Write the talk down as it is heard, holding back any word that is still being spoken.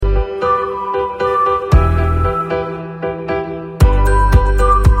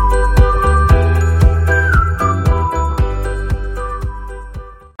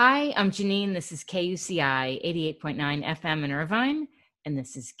I'm Janine. This is KUCI 88.9 FM in Irvine, and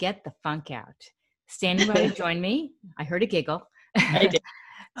this is Get the Funk Out. Standing by to join me, I heard a giggle. I did.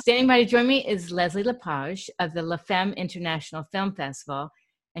 Standing by to join me is Leslie Lepage of the La Femme International Film Festival.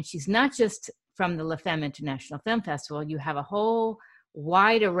 And she's not just from the La Femme International Film Festival. You have a whole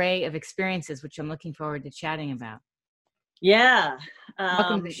wide array of experiences, which I'm looking forward to chatting about. Yeah.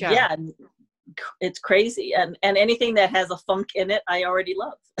 Welcome to the show. Yeah, it's crazy. And anything that has a funk in it, I already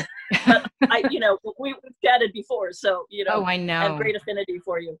love. But we've chatted before, so, Oh, I know. I have great affinity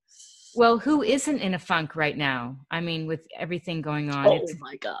for you. Well, who isn't in a funk right now? I mean, with everything going on. Oh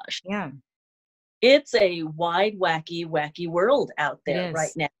my gosh. Yeah. It's a wide, wacky world out there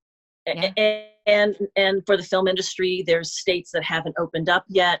right now. Yeah. And for the film industry, there's states that haven't opened up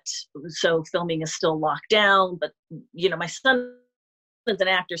yet. So filming is still locked down. But, my son is an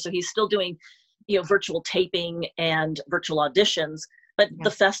actor, so he's still doing, virtual taping and virtual auditions. But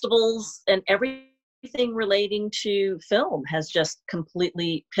the festivals and everything relating to film has just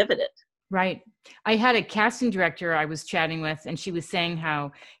completely pivoted. Right. I had a casting director I was chatting with, and she was saying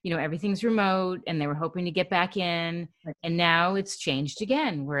how, everything's remote and they were hoping to get back in. Right. And now it's changed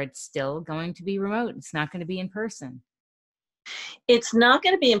again, where it's still going to be remote. It's not going to be in person. It's not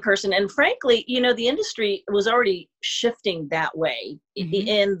going to be in person. And frankly, the industry was already shifting that way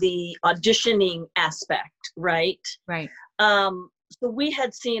in the auditioning aspect, right? Right. So we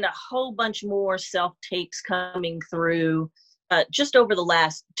had seen a whole bunch more self-tapes coming through just over the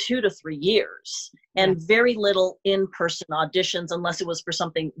last 2 to 3 years, and very little in-person auditions unless it was for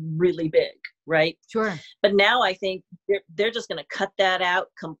something really big, right? Sure. But now I think they're just going to cut that out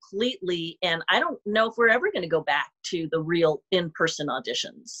completely, and I don't know if we're ever going to go back to the real in-person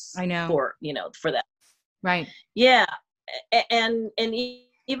auditions. I know. For that. Right. Yeah, and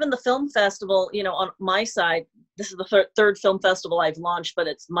even the film festival, on my side, this is the third film festival I've launched, but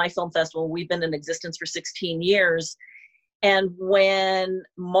it's my film festival. We've been in existence for 16 years. And when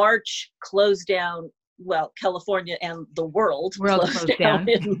March closed down, California and the world closed down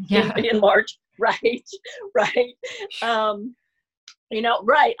in March, right. Right. I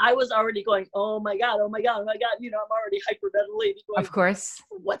was already going, oh my God. I'm already hyperventilating. Going, of course.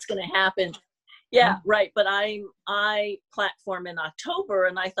 What's going to happen? Yeah, right. But I platform in October,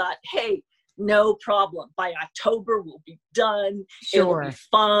 and I thought, hey, no problem. By October, we'll be done. Sure. It'll be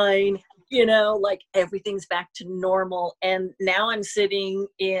fine. Everything's back to normal. And now I'm sitting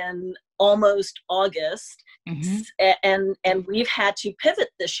in almost August, and we've had to pivot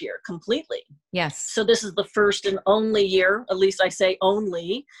this year completely. Yes. So this is the first and only year, at least I say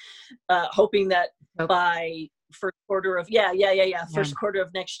only, hoping that by first quarter of first quarter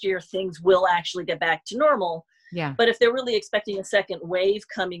of next year, things will actually get back to normal. Yeah. But if they're really expecting a second wave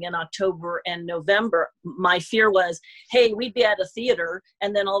coming in October and November, my fear was, hey, we'd be at a theater,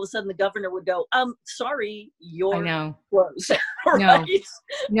 and then all of a sudden the governor would go, sorry, you're closed. Right?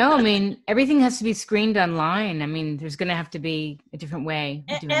 No, I mean, everything has to be screened online. I mean, there's going to have to be a different way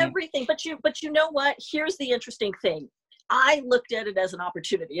of doing everything. But you know what? Here's the interesting thing. I looked at it as an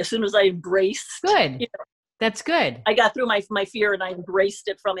opportunity as soon as I embraced. Good. That's good. I got through my fear, and I embraced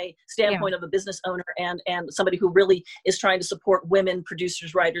it from a standpoint of a business owner and somebody who really is trying to support women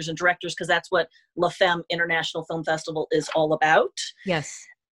producers, writers, and directors, because that's what La Femme International Film Festival is all about. Yes.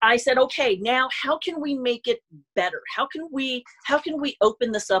 I said, okay, now how can we make it better? How can we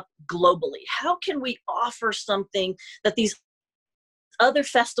open this up globally? How can we offer something that these other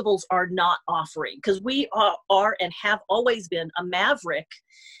festivals are not offering? Because we are and have always been a maverick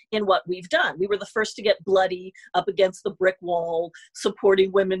in what we've done. We were the first to get bloody up against the brick wall, supporting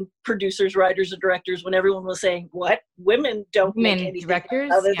women producers, writers, and directors when everyone was saying, what? Women don't make anything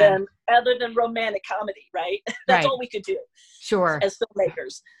directors? other than romantic comedy, right? That's all we could do. Sure. As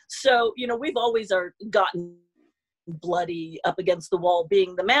filmmakers. So, we've always gotten bloody up against the wall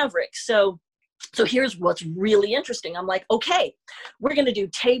being the maverick. So here's what's really interesting. I'm like, okay, we're going to do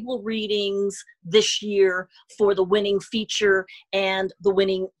table readings this year for the winning feature and the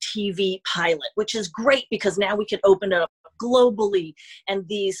winning TV pilot, which is great because now we can open it up globally. And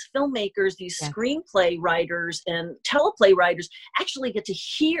these filmmakers, these screenplay writers and teleplay writers actually get to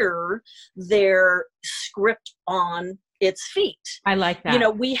hear their script on its feet. I like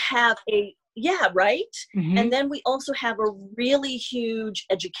that. We have right? Mm-hmm. And then we also have a really huge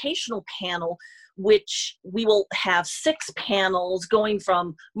educational panel, which we will have 6 panels going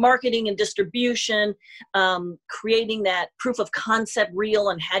from marketing and distribution, creating that proof of concept reel,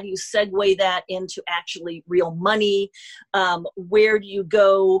 and how do you segue that into actually real money? Where do you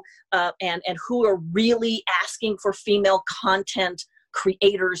go and who are really asking for female content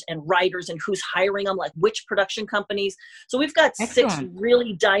creators and writers and who's hiring them, like which production companies. So we've got Excellent. 6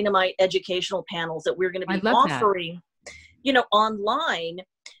 really dynamite educational panels that we're going to be offering, online,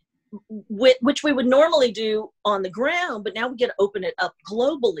 which we would normally do on the ground, but now we get to open it up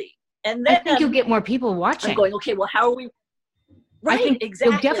globally. And then I think you'll get more people watching. I'm going, okay, well, how are we? Right, I think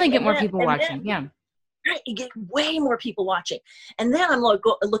exactly. You'll definitely get more people watching. Yeah. Right, you get way more people watching. And then I'm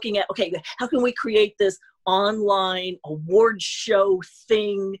looking at, okay, how can we create this online award show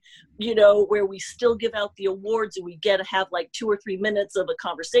thing, where we still give out the awards and we get to have like 2 or 3 minutes of a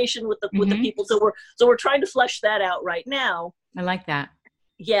conversation with the people. So we're trying to flesh that out right now. I like that.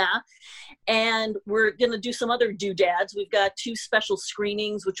 Yeah. And we're going to do some other doodads. We've got 2 special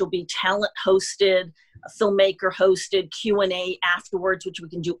screenings, which will be talent hosted, a filmmaker hosted, Q&A afterwards, which we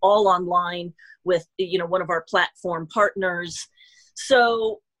can do all online with, one of our platform partners.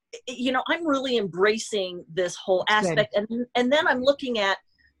 So, I'm really embracing this whole aspect. And then I'm looking at,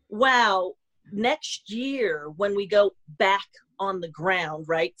 wow, next year when we go back on the ground,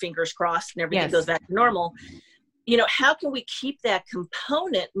 right? Fingers crossed and everything goes back to normal. How can we keep that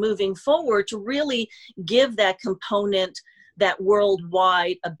component moving forward to really give that component that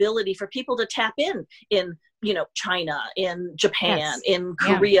worldwide ability for people to tap in, China, in Japan, in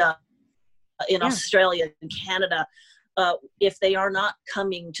Korea, in Australia, in Canada, if they are not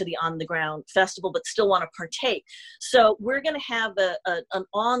coming to the On the Ground Festival, but still want to partake. So we're going to have an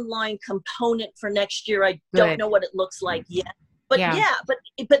online component for next year. I don't know what it looks like yet. But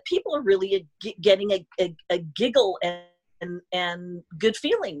but people are really getting a giggle and good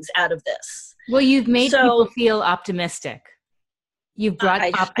feelings out of this. Well, you've made people feel optimistic. You've brought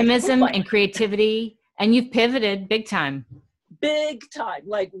optimism and creativity, and you've pivoted big time. Big time,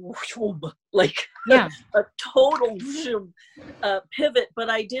 like a total pivot. But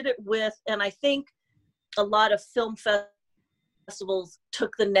I did it with, and I think a lot of film festivals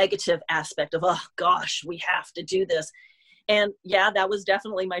took the negative aspect of, oh gosh, we have to do this. And that was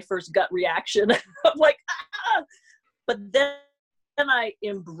definitely my first gut reaction of like, ah! But then I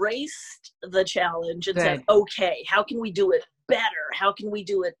embraced the challenge and said, okay, how can we do it better? How can we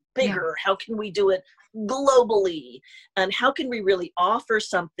do it bigger? How can we do it globally? And how can we really offer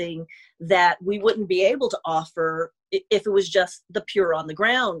something that we wouldn't be able to offer if it was just the pure on the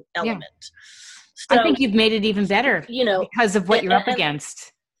ground element? So, I think you've made it even better, because of what you're up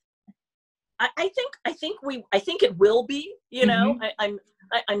against. I think it will be,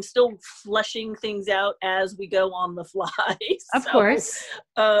 I'm still fleshing things out as we go on the fly. Of course.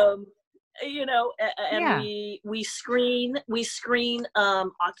 We screen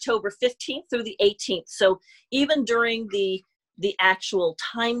October 15th through the 18th. So even during the actual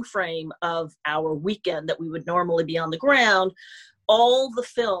time frame of our weekend that we would normally be on the ground, all the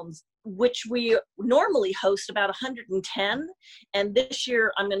films, which we normally host about 110. And this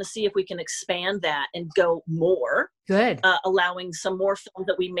year, I'm going to see if we can expand that and go more. Good. Allowing some more films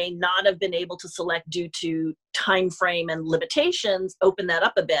that we may not have been able to select due to time frame and limitations, open that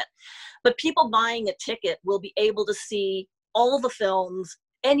up a bit. But people buying a ticket will be able to see all the films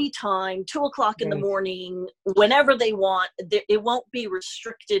anytime, 2:00 in the morning, whenever they want. It won't be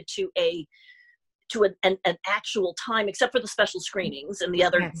restricted to an actual time, except for the special screenings and the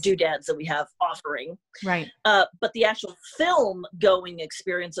other doodads that we have offering. Right. But the actual film going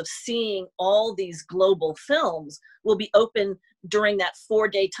experience of seeing all these global films will be open during that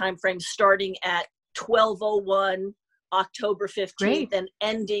 4-day time frame, starting at 12:01 October 15th and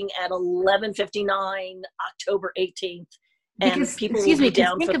ending at 11:59 October 18th. And people will be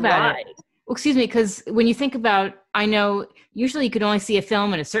down for the ride. Well, excuse me, because when you think about, I know usually you could only see a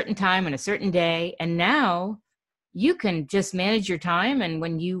film at a certain time on a certain day, and now you can just manage your time, and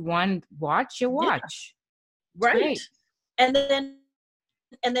when you want to watch, you watch. Yeah. Right. Great.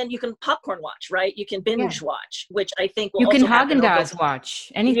 And then you can popcorn watch, right? You can binge watch, which I think will you can Haagen-Dazs watch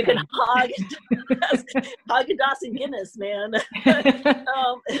anything. You can Haagen-Dazs and Guinness, man.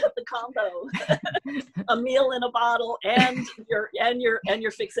 The combo, a meal in a bottle, and your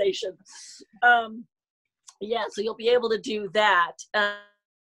fixation. So you'll be able to do that.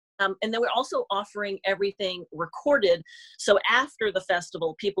 And then we're also offering everything recorded. So after the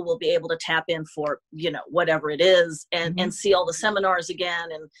festival, people will be able to tap in for, whatever it is and see all the seminars again.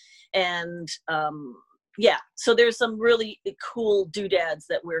 So there's some really cool doodads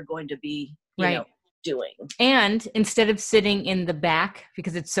that we're going to be, doing. And instead of sitting in the back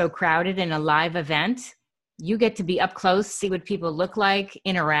because it's so crowded in a live event, you get to be up close, see what people look like,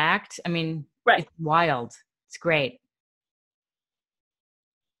 interact. I mean, it's wild. It's great.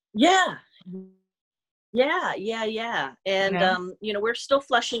 Yeah. Yeah. And Yeah. we're still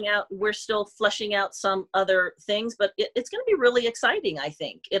fleshing out some other things, but it's going to be really exciting. I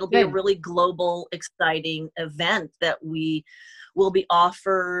think it'll be a Good. really global, exciting event that we will be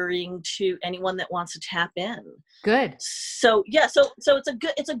offering to anyone that wants to tap in. Good. So yeah, so it's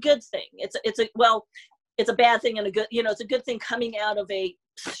a good thing. It's a bad thing and a good, it's a good thing coming out of a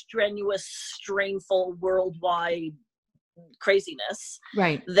strenuous, strainful worldwide craziness,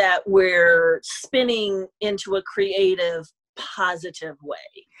 Right. that we're spinning into a creative, positive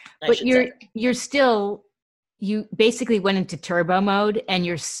way. But you're still, you basically went into turbo mode, and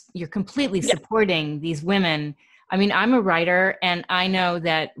you're completely supporting these women. I mean, I'm a writer, and I know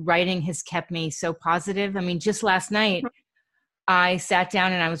that writing has kept me so positive. I mean, just last night I sat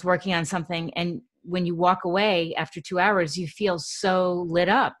down and I was working on something, and when you walk away after 2 hours, you feel so lit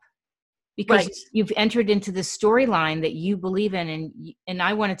up because you've entered into the storyline that you believe in, and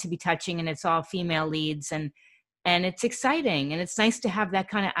I want it to be touching, and it's all female leads, and it's exciting, and it's nice to have that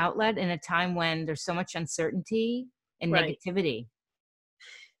kind of outlet in a time when there's so much uncertainty and negativity.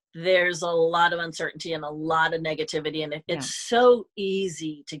 There's a lot of uncertainty and a lot of negativity, and it's so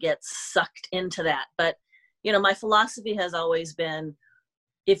easy to get sucked into that. But my philosophy has always been,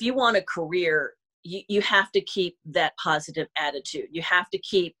 if you want a career, you have to keep that positive attitude. You have to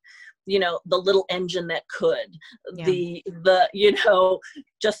keep the little engine that could, the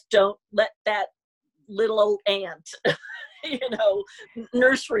just don't let that little old ant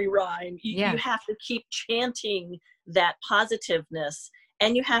nursery rhyme. You have to keep chanting that positiveness,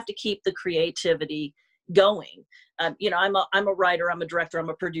 and you have to keep the creativity going. I'm a writer, I'm a director, I'm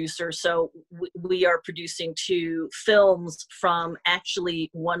a producer. So we are producing 2 films from actually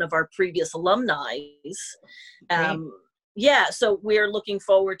one of our previous alumni. So we're looking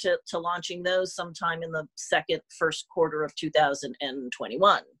forward to launching those sometime in the first quarter of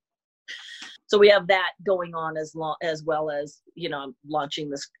 2021. So we have that going on as well as, I'm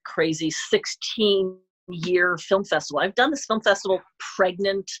launching this crazy 16-year film festival. I've done this film festival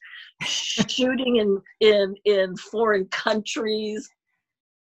pregnant, shooting in foreign countries.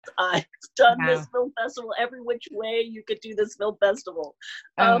 I've done this film festival every which way you could do this film festival.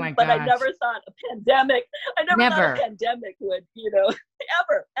 Oh my but I never thought a pandemic. Thought a pandemic would,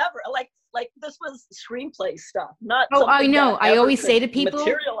 ever. Like this was screenplay stuff, not. Oh, I know. I always say to people,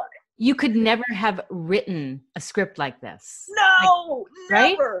 you could never have written a script like this. No,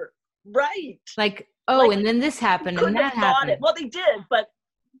 never. Right. Like, and then this happened and that happened. Well, they did, but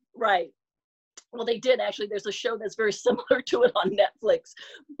Well, they did actually. There's a show that's very similar to it on Netflix,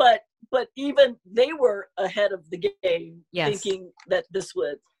 but even they were ahead of the game, thinking that this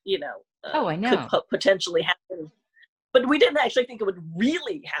would, I know, could potentially happen. But we didn't actually think it would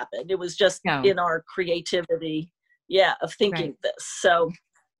really happen. It was just in our creativity, of thinking this. So,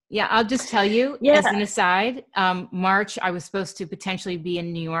 I'll just tell you as an aside. March, I was supposed to potentially be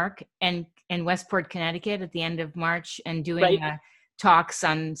in New York and Westport, Connecticut, at the end of March, and doing talks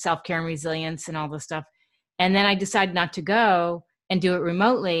on self-care and resilience and all this stuff. And then I decided not to go and do it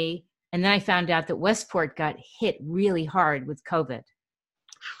remotely. And then I found out that Westport got hit really hard with COVID.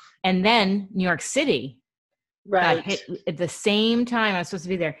 And then New York City got hit at the same time I was supposed to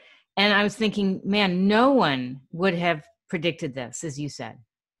be there. And I was thinking, man, no one would have predicted this, as you said.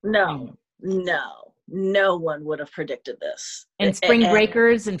 No one would have predicted this. And spring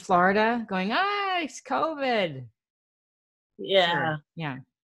breakers in Florida going, it's COVID. Yeah. Sure.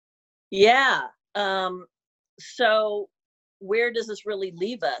 Yeah. So where does this really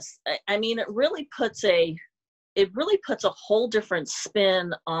leave us? I mean, it really puts a whole different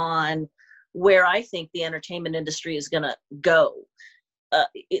spin on where I think the entertainment industry is going to go.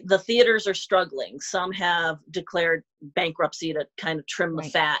 The theaters are struggling. Some have declared bankruptcy to kind of trim the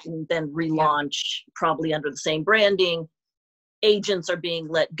fat and then relaunch probably under the same branding. Agents are being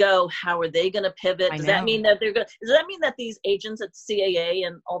let go. How are they going to pivot? Does that mean that these agents at CAA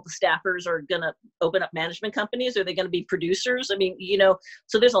and all the staffers are going to open up management companies? Are they going to be producers? I mean,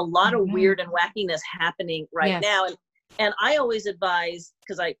 so there's a lot of weird and wackiness happening now. And I always advise,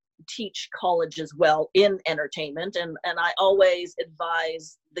 because I teach college as well in entertainment, and I always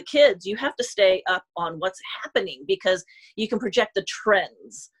advise the kids, you have to stay up on what's happening, because you can project the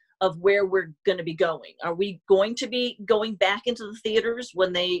trends of where we're going to be going. Are we going to be going back into the theaters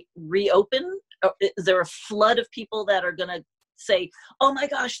when they reopen? Or is there a flood of people that are going to say, oh my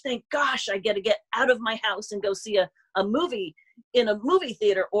gosh, thank gosh, I get to get out of my house and go see a movie in a movie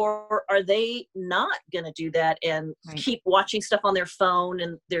theater? Or are they not going to do that and keep watching stuff on their phone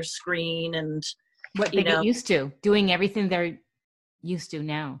and their screen and what they get used to, doing everything they're used to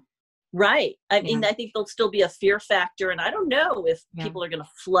now? Right. I Yeah. mean, I think there'll still be a fear factor, and I don't know if Yeah. people are going to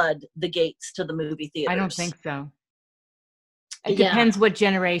flood the gates to the movie theaters. I don't think so. It Yeah. depends what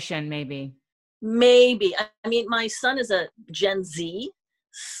generation, maybe. Maybe. I mean, my son is a Gen Z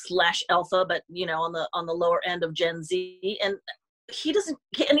 / Alpha, but on the lower end of Gen Z, and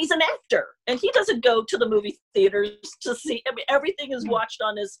and he's an actor, and he doesn't go to the movie theaters to see. I mean, everything is watched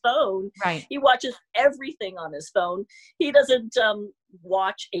on his phone. Right. He watches everything on his phone. He doesn't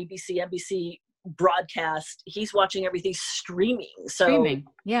watch ABC, NBC broadcast. He's watching everything streaming. So, Streaming.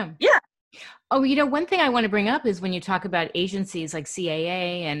 Yeah. Yeah. Oh, one thing I want to bring up is when you talk about agencies like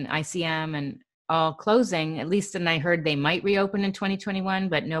CAA and ICM and all closing, at least, and I heard they might reopen in 2021,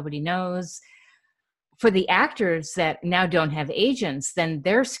 but nobody knows. For the actors that now don't have agents, then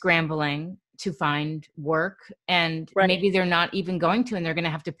they're scrambling to find work, and maybe they're not even going to, and they're going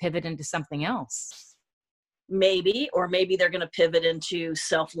to have to pivot into something else. Maybe they're going to pivot into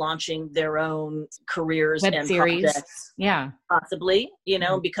self-launching their own careers Web and series. projects. Yeah. Possibly,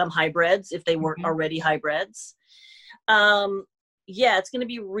 become hybrids if they weren't already hybrids. It's going to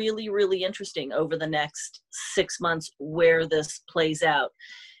be really, really interesting over the next 6 months where this plays out.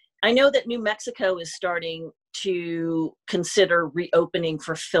 I know that New Mexico is starting to consider reopening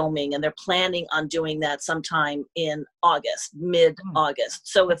for filming, and they're planning on doing that sometime in August,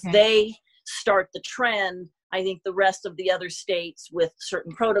 mid-August. So if they start the trend, I think the rest of the other states with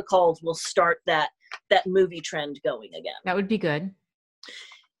certain protocols will start that movie trend going again. That would be good.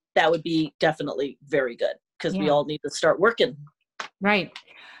 That would be definitely very good, because we all need to start working. Right.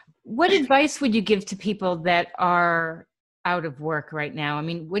 What advice would you give to people that are out of work right now? I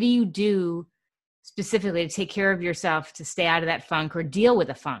mean, what do you do specifically to take care of yourself to stay out of that funk or deal with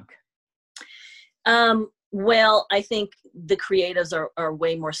a funk? Well, I think the creatives are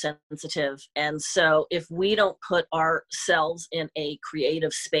way more sensitive. And so if we don't put ourselves in a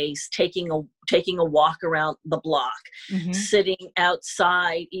creative space, taking a walk around the block, sitting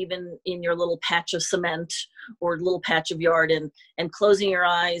outside, even in your little patch of cement or little patch of yard, and closing your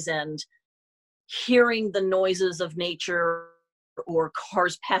eyes and hearing the noises of nature or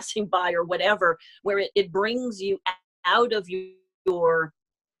cars passing by or whatever, where it brings you out of your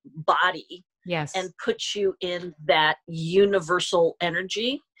body. Yes. And puts you in that universal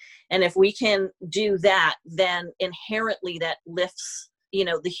energy. And if we can do that, then inherently that lifts,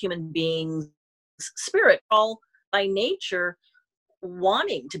 the human being's spirit, all by nature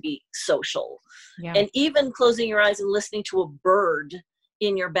wanting to be social. Yeah. And even closing your eyes and listening to a bird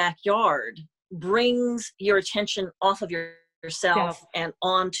in your backyard brings your attention off of yourself and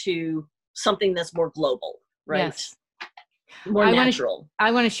onto something that's more global, right? Yes. More natural.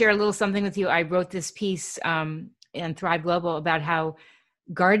 I want to share a little something with you. I wrote this piece in Thrive Global about how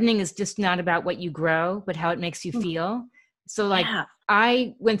gardening is just not about what you grow, but how it makes you feel. So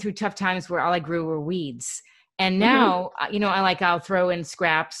I went through tough times where all I grew were weeds. And now, I'll throw in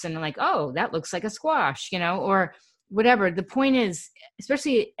scraps and I'm like, oh, that looks like a squash, or whatever. The point is,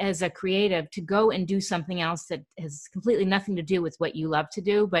 especially as a creative, to go and do something else that has completely nothing to do with what you love to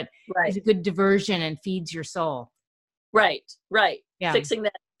do, but is a good diversion and feeds your soul. Right. Yeah. Fixing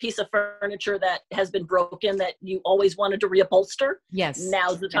that piece of furniture that has been broken that you always wanted to reupholster. Yes.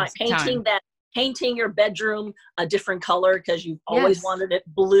 Now's the time. Painting your bedroom a different color because you've always wanted it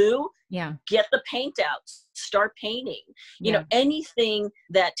blue. Yeah. Get the paint out. Start painting. Anything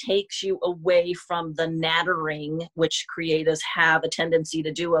that takes you away from the nattering, which creatives have a tendency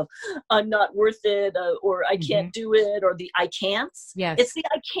to do, of I'm not worth it, or I can't do it, or the I can'ts. Yes. It's the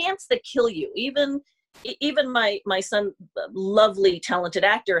I can'ts that kill you. Even my son, lovely, talented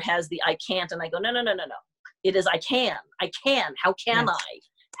actor, has the I can't, and I go, no. It is I can. How can I?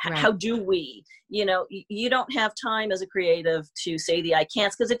 How do we? You don't have time as a creative to say the I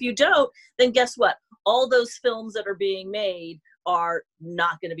can'ts, because if you don't, then guess what? All those films that are being made are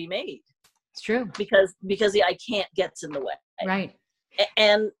not going to be made. It's true. Because the I can't gets in the way. Right.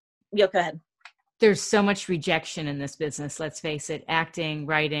 And go ahead. There's so much rejection in this business. Let's face it. Acting,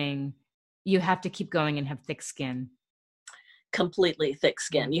 writing. You have to keep going and have thick skin. Completely thick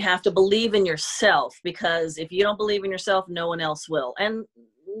skin. You have to believe in yourself, because if you don't believe in yourself, no one else will. And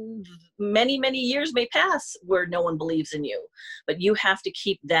many, many years may pass where no one believes in you, but you have to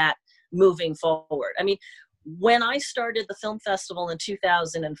keep that moving forward. I mean, when I started the film festival in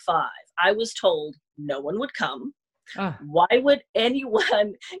 2005, I was told no one would come. Why would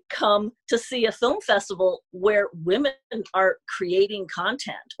anyone come to see a film festival where women are creating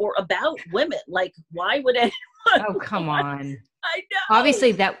content or about women? Like, why would anyone? Oh, come on. I know.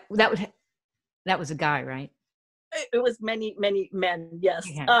 Obviously that was a guy, right? It was many, many men. Yes.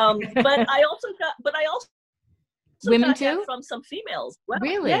 Yeah. But I also also Women got that too? from some females. Well,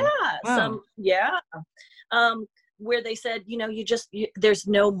 Really? yeah, Wow. where they said, there's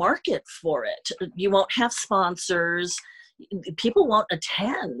no market for it. You won't have sponsors. People won't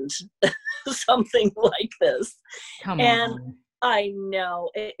attend something like this. Come And on. I know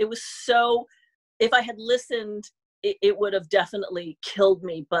it was so, if I had listened, it would have definitely killed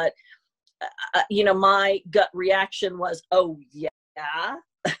me. But, my gut reaction was, oh, yeah.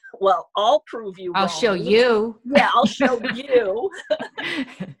 Well, I'll prove you I'll wrong. show you. Yeah, I'll show you.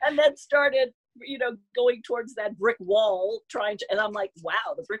 And then started, going towards that brick wall, and I'm like,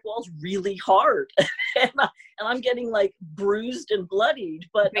 wow, the brick wall's really hard. and I'm getting like bruised and bloodied,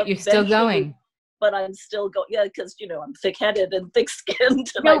 but You're still going. But I'm still going. Yeah, because, I'm thick-headed and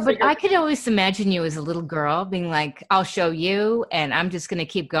thick-skinned. And No, but I could always imagine you as a little girl being like, I'll show you, and I'm just going to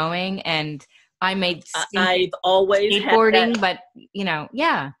keep going. And I made I've always skateboarding, but,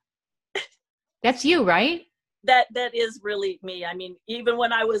 yeah. That's you, right? That is really me. I mean, even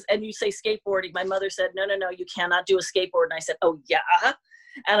when I was, and you say skateboarding, my mother said, no, you cannot do a skateboard. And I said, oh yeah.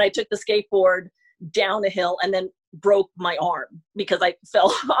 And I took the skateboard down a hill and then broke my arm because I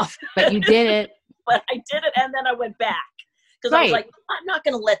fell off. But you did it. But I did it, and then I went back because I was like, I'm not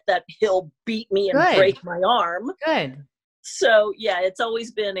going to let that hill beat me and break my arm. Good. So yeah, it's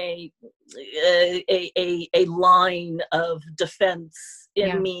always been a line of defense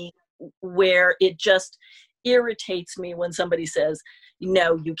in me, where it just irritates me when somebody says,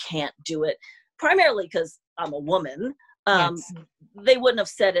 no, you can't do it. Primarily because I'm a woman. They wouldn't have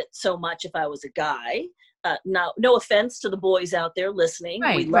said it so much if I was a guy. No offense to the boys out there listening.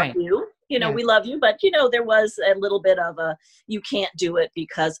 We love you. We love you. But, there was a little bit of you can't do it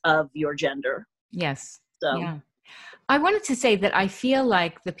because of your gender. Yes. So. Yeah. I wanted to say that I feel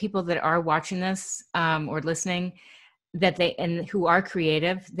like the people that are watching this or listening, and who are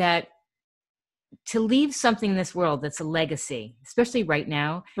creative, that to leave something in this world that's a legacy, especially right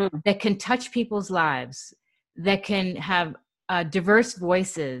now, that can touch people's lives, that can have diverse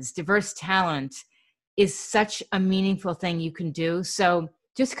voices, diverse talent, is such a meaningful thing you can do. So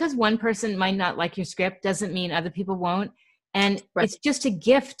just because one person might not like your script doesn't mean other people won't. And it's just a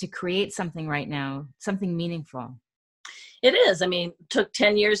gift to create something right now, something meaningful. It is. I mean, took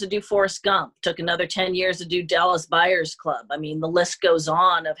 10 years to do Forrest Gump, took another 10 years to do Dallas Buyers Club. I mean, the list goes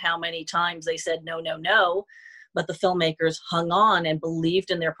on of how many times they said no, no, no, but the filmmakers hung on and believed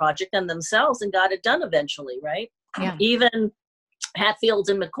in their project and themselves and got it done eventually, right? Yeah. Even Hatfields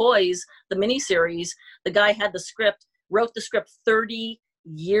and McCoys, the miniseries, the guy had the script, wrote the script 30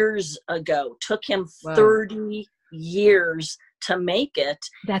 years ago, took him 30 years to make it.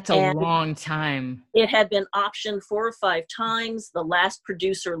 That's a long time. It had been optioned 4 or 5 times. The last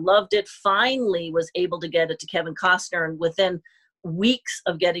producer loved it, finally was able to get it to Kevin Costner. And within weeks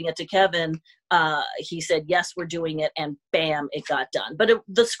of getting it to Kevin, he said, yes, we're doing it. And bam, it got done. But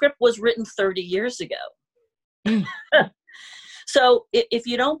the script was written 30 years ago. So if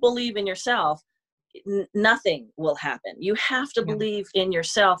you don't believe in yourself, nothing will happen. You have to believe in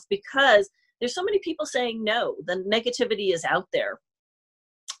yourself, because there's so many people saying no. The negativity is out there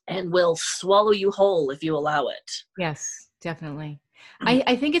and will swallow you whole if you allow it. Yes, definitely.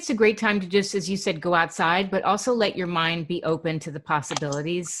 I think it's a great time to just, as you said, go outside, but also let your mind be open to the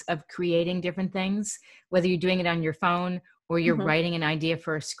possibilities of creating different things, whether you're doing it on your phone or you're writing an idea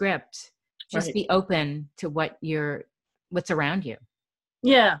for a script. Just be open to what's around you.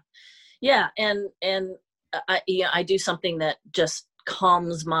 Yeah. Yeah. And I do something that just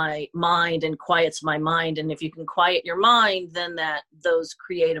calms my mind and quiets my mind. And if you can quiet your mind, then those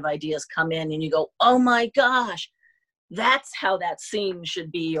creative ideas come in and you go, oh my gosh, that's how that scene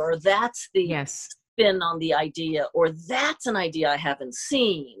should be, or that's the spin on the idea, or that's an idea I haven't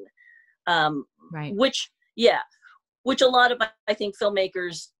seen. Which a lot of, I think,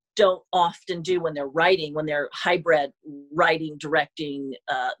 filmmakers don't often do when they're writing, when they're hybrid writing, directing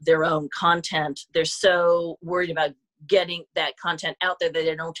their own content. They're so worried about getting that content out there that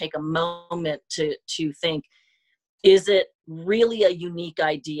they don't take a moment to think, is it really a unique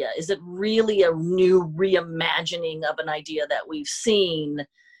idea? Is it really a new reimagining of an idea that we've seen?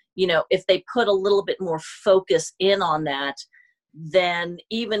 If they put a little bit more focus in on that, then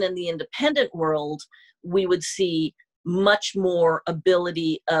even in the independent world, we would see much more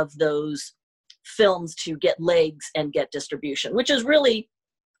ability of those films to get legs and get distribution, which is really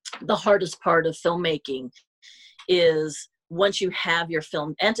the hardest part of filmmaking. Is once you have your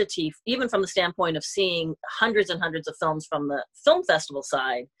film entity, even from the standpoint of seeing hundreds and hundreds of films from the film festival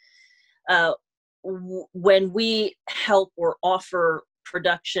side, when we help or offer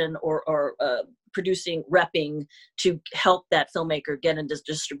production or producing repping to help that filmmaker get into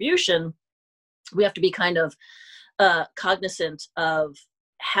distribution, we have to be kind of cognizant of,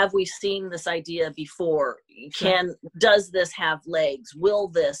 have we seen this idea before? Does this have legs? Will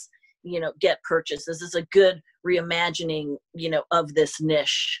this, get purchased? Is this a good reimagining, of this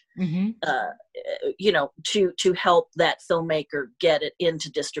niche, to help that filmmaker get it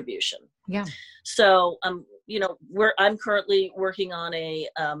into distribution? Yeah. So, I'm currently working on a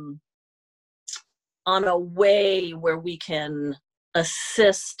way where we can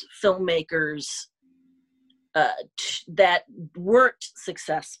assist filmmakers that weren't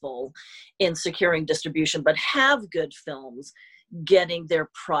successful in securing distribution, but have good films getting their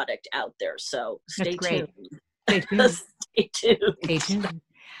product out there. So stay tuned. Stay tuned. Stay tuned. Stay tuned.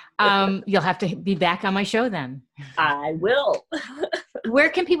 You'll have to be back on my show then. I will. Where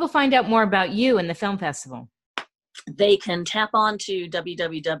can people find out more about you and the film festival? They can tap on to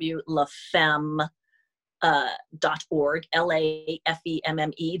www.lafemme.org,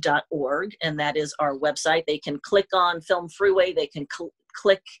 LAFEMME.org, and that is our website. They can click on Film Freeway. They can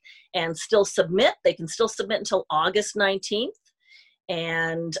click and still submit. They can still submit until August 19th.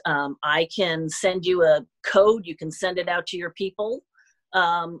 And I can send you a code. You can send it out to your people,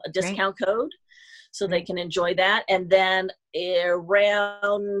 a discount code, so they can enjoy that. And then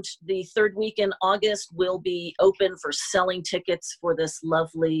around the third week in August, we'll be open for selling tickets for this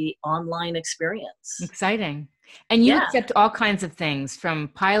lovely online experience. Exciting. And you accept all kinds of things, from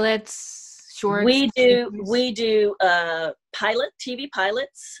pilots, shorts? We do TV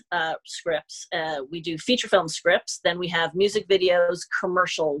pilots, scripts. We do feature film scripts. Then we have music videos,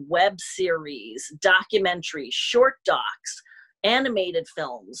 commercial, web series, documentaries, short docs, animated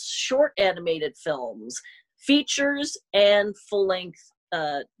films, short animated films, features, and full-length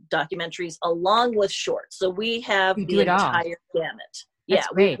documentaries, along with shorts. So we have the entire gamut. That's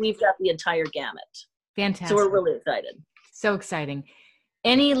great. We've got the entire gamut. Fantastic. So we're really excited. So exciting.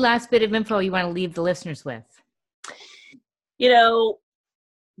 Any last bit of info you want to leave the listeners with? The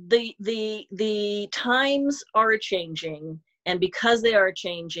times are changing, and because they are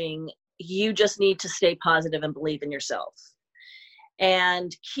changing, you just need to stay positive and believe in yourself.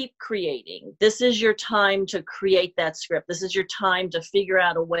 And keep creating. This is your time to create that script. This is your time to figure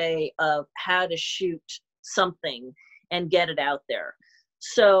out a way of how to shoot something and get it out there.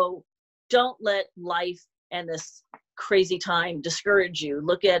 So don't let life and this crazy time discourage you.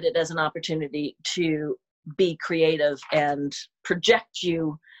 Look at it as an opportunity to be creative and project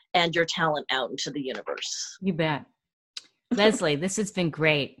you and your talent out into the universe. You bet. Leslie, this has been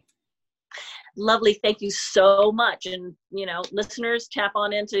great. Lovely. Thank you so much. And, listeners, tap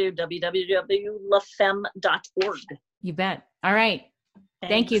on into www.lafemme.org. You bet. All right.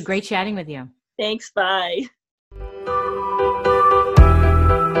 Thank you. Great chatting with you. Thanks. Bye.